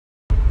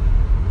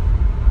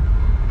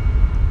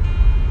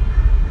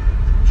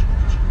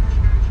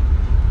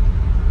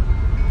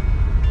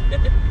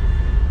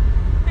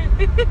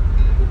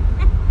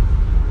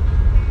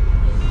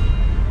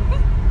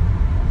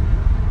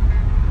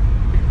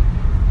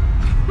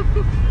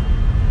What's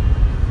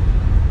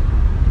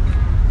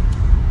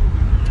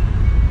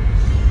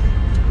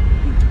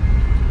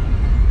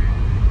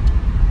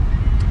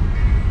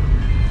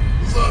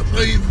up,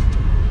 please?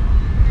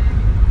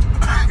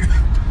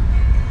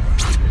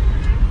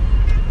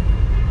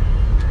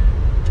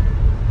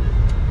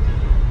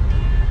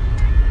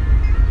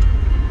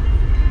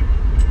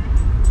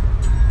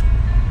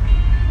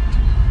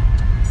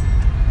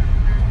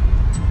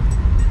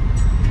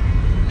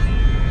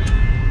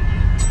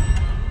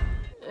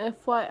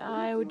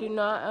 FYI, we do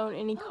not own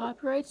any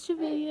copyrights to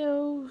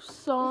video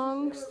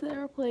songs that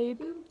are played.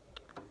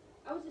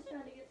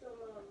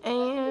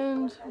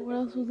 And what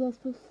else was I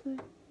supposed to say?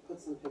 Put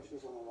some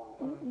pictures on the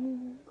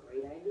wall.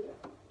 Great idea.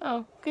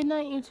 Oh, good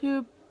night,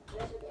 YouTube.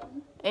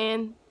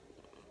 And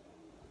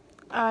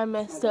I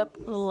messed up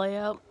the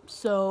layout,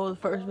 so the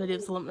first video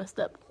is a little messed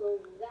up.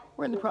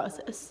 We're in the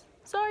process.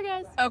 Sorry,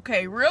 guys.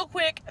 Okay, real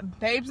quick,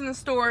 Babe's in the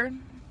store.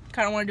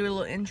 Kind of want to do a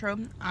little intro.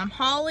 I'm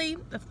Holly,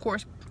 of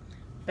course.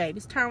 Babe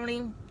is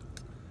Tony.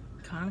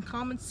 Kind of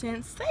common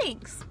sense.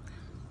 Thanks.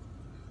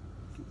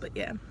 But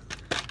yeah.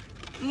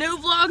 New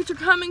vlogs are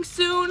coming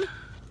soon.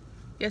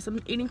 Yes, I'm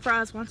eating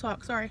fries while I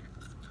talk. Sorry.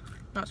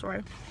 Not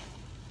sorry.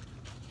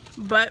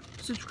 But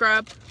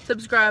subscribe,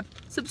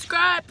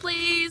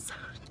 please.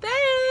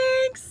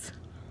 Thanks.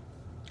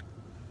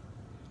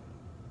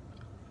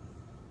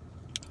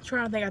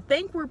 Trying to think. I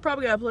think we're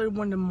probably gonna upload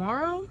one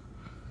tomorrow.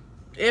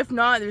 If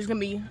not, there's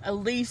gonna be at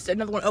least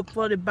another one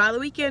uploaded by the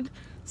weekend.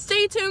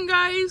 Stay tuned,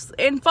 guys,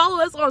 and follow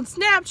us on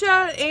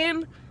Snapchat,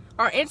 and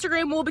our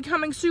Instagram will be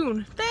coming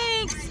soon.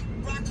 Thanks!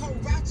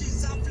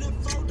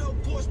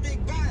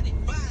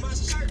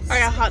 I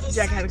got hot, the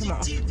jacket had to come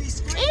off.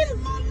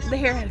 And the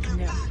hair had to come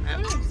down. I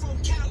don't know.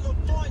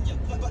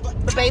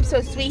 But Babe's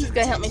so sweet, he's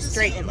gonna help me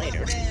straighten it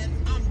later.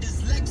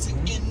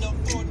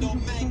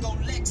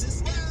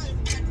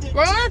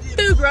 We're on a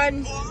food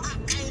run,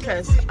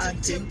 because I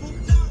do.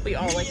 We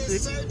all like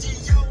food.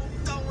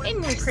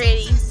 Ain't they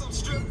pretty?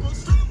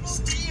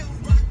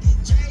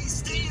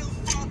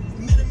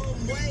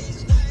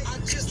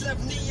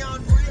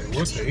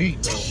 What to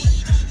eat, though?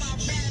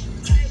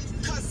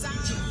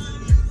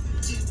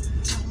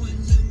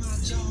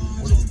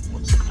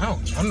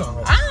 I'm not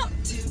hungry.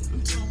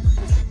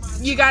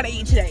 You gotta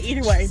eat today,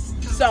 either way.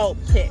 So,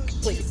 pick,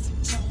 please.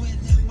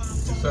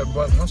 What's that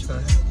Buck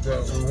Mustang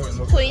that we went and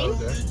looked Clean? at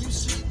the other day?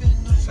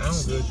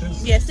 Sounds good, too.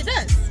 Yes, it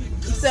does.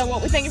 So,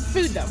 what we thinking for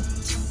food, though?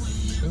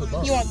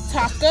 You want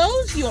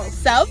tacos? You want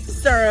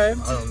subs? Or? I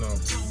don't know.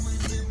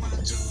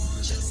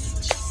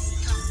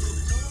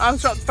 I'll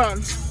start the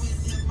phone.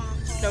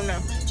 Don't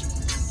know.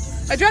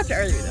 I dropped it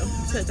earlier though,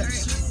 so it's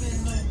alright.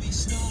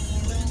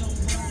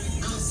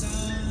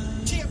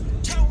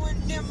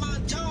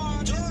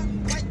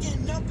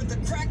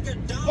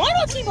 Why do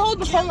I keep holding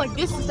the phone like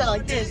this instead of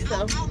like this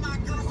though?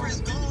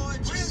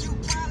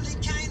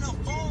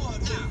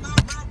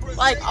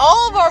 Like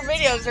all of our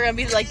videos are gonna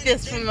be like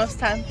this for the most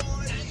time.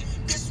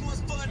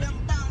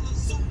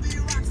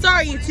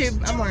 Sorry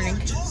YouTube, I'm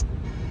learning.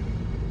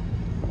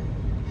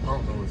 I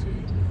don't know what to eat.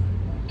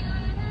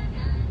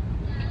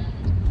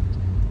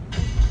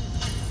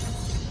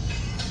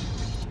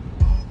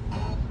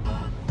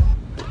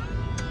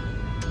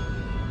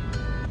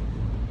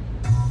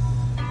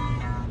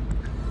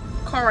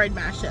 Car ride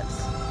mashups.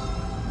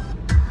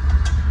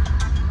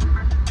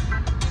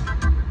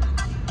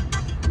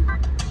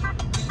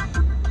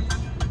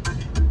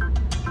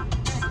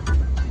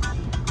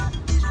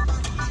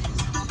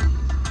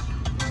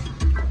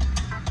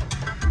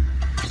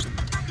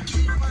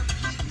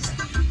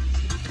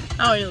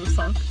 I don't know this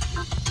song.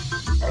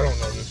 I don't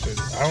know this shit.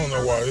 I don't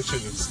know why this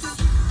shit is.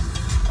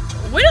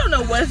 We don't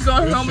know what's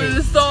going on with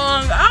this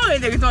song. I don't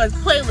even think it's on his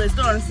playlist,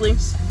 honestly.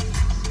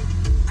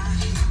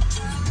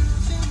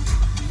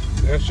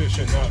 That shit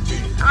should not be.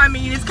 I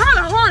mean, it's kind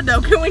of hard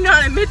though. Can we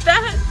not admit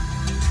that?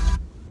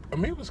 I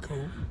mean, it was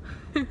cool.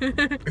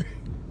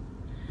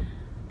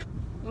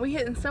 We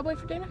hitting Subway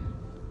for dinner?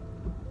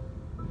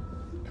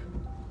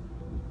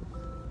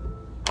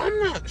 I'm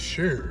not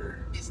sure.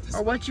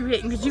 Or what you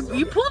hitting? Because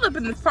you pulled up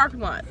in this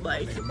parking lot,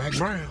 like. Nigga, Mac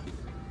Brown.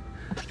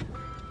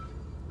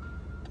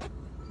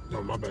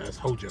 No, my bad. It's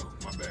Hojo.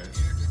 My bad.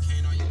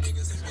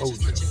 It's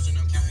Hojo.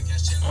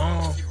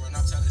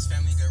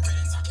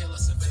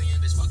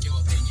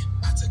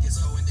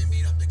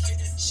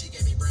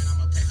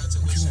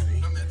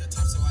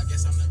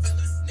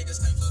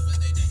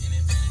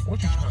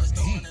 What you trying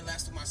to eat?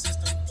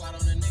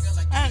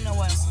 I don't know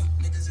what.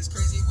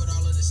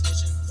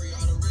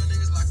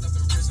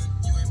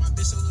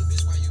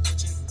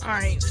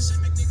 Alright.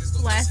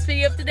 Last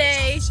video of the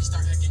day. Say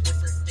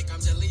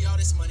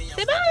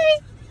bye.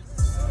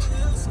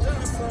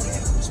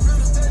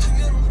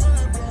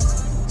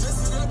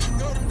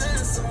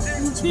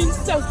 He's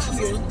so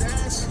cute.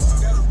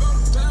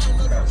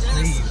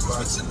 Please,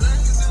 bud.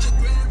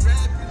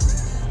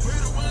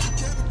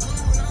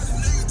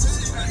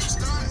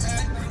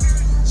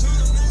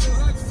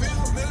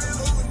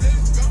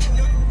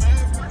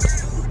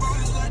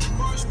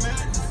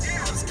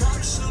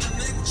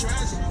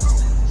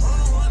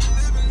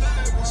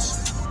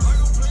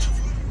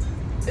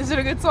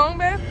 good song,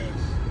 babe?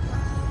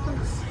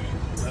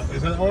 Yes.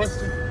 Is that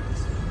Austin?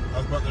 I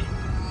was about to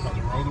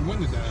roll the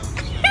window down.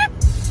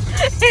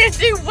 And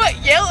do what?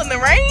 Yell in the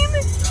rain?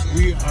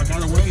 I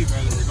got a wave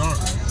at it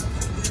regardless.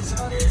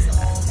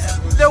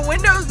 The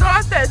window's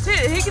not that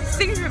tint. He can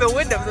see through the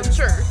windows, I'm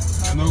sure.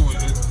 I know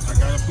it is. I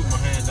gotta put my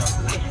hand out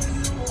the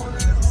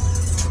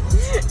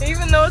window.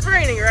 Even though it's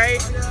raining, right?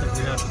 Because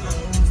we have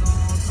to.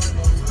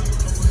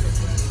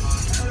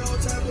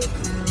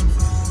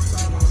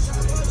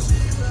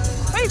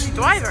 Crazy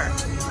driver.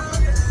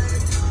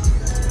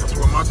 That's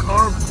where my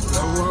car, that's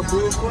where I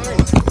blew it rain.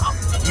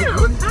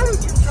 How did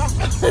you drop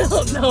it? I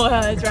don't know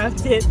how I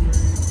dropped it.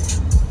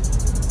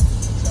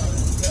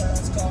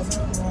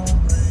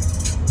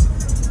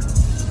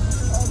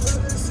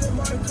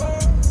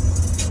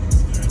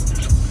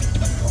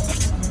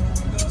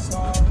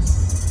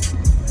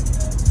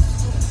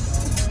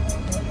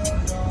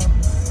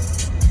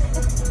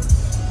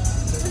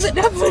 It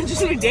definitely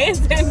just me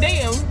dancing.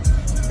 Damn.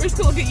 We're just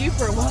gonna look at you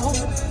for a while.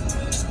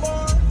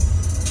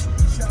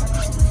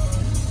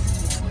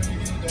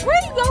 Where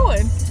are you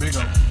going? Big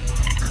up.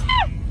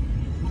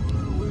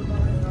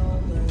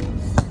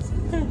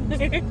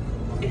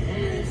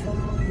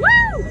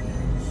 Woo!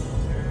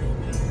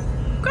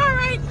 Go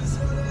right.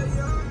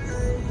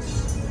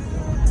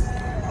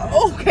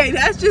 Okay,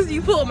 that's just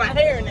you pulling my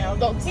hair now.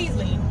 Don't tease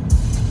me.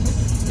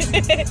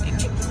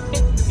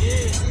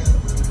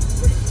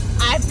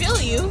 I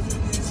feel you.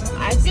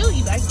 I feel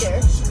you back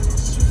there.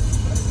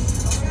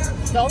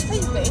 Don't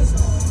tease me.